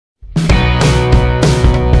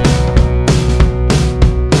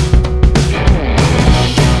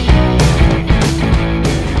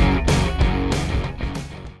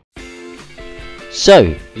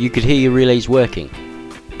So, you could hear your relays working.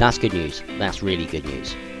 That's good news. That's really good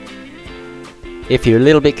news. If you're a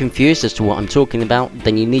little bit confused as to what I'm talking about,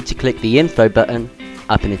 then you need to click the info button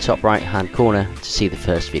up in the top right hand corner to see the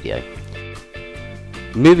first video.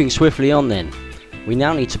 Moving swiftly on then, we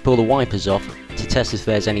now need to pull the wipers off to test if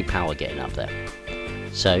there's any power getting up there.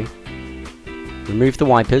 So, remove the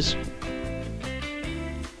wipers,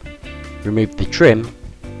 remove the trim,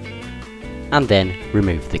 and then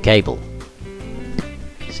remove the cable.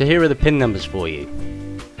 So here are the pin numbers for you.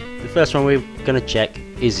 The first one we're going to check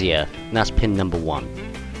is the earth, and that's pin number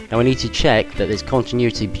 1. Now we need to check that there's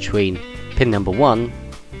continuity between pin number 1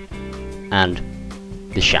 and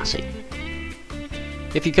the chassis.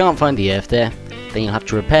 If you can't find the earth there, then you'll have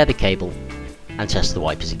to repair the cable and test the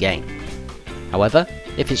wipers again. However,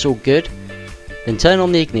 if it's all good, then turn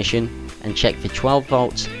on the ignition and check for 12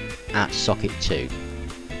 volts at socket 2.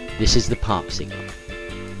 This is the park signal.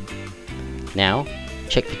 Now,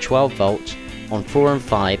 check for 12 volts on 4 and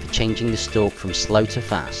 5, changing the stalk from slow to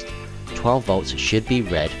fast. 12 volts should be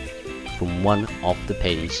read from one of the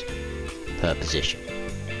pins per position.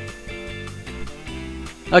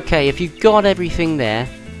 Okay, if you've got everything there,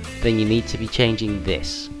 then you need to be changing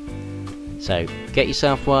this. So, get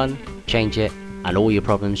yourself one, change it, and all your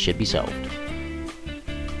problems should be solved.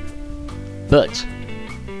 But,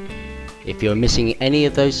 if you're missing any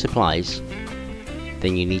of those supplies,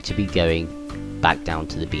 then you need to be going back down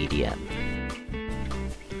to the BDM.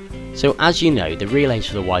 So as you know, the relays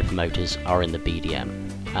for the wiper motors are in the BDM,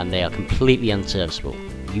 and they are completely unserviceable.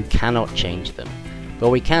 You cannot change them. But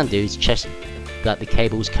what we can do is check that the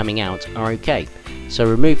cables coming out are okay. So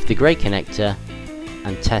remove the grey connector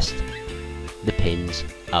and test the pins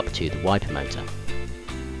up to the wiper motor.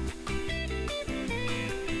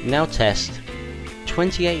 Now test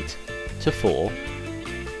 28 to 4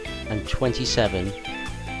 and 27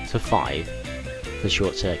 to 5 for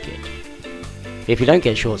short circuit. If you don't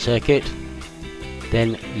get short circuit,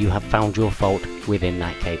 then you have found your fault within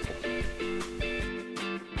that cable.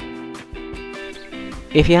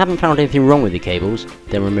 If you haven't found anything wrong with the cables,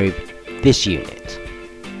 then remove this unit.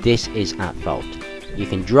 This is at fault. You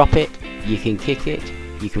can drop it, you can kick it,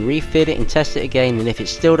 you can refit it and test it again, and if it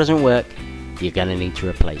still doesn't work, you're going to need to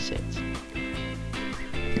replace it.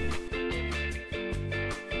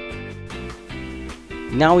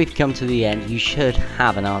 Now we've come to the end, you should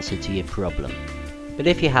have an answer to your problem. But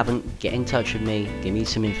if you haven't, get in touch with me, give me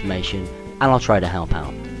some information, and I'll try to help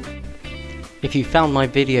out. If you found my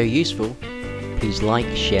video useful, please like,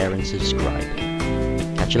 share and subscribe.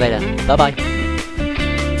 Catch you later, bye bye.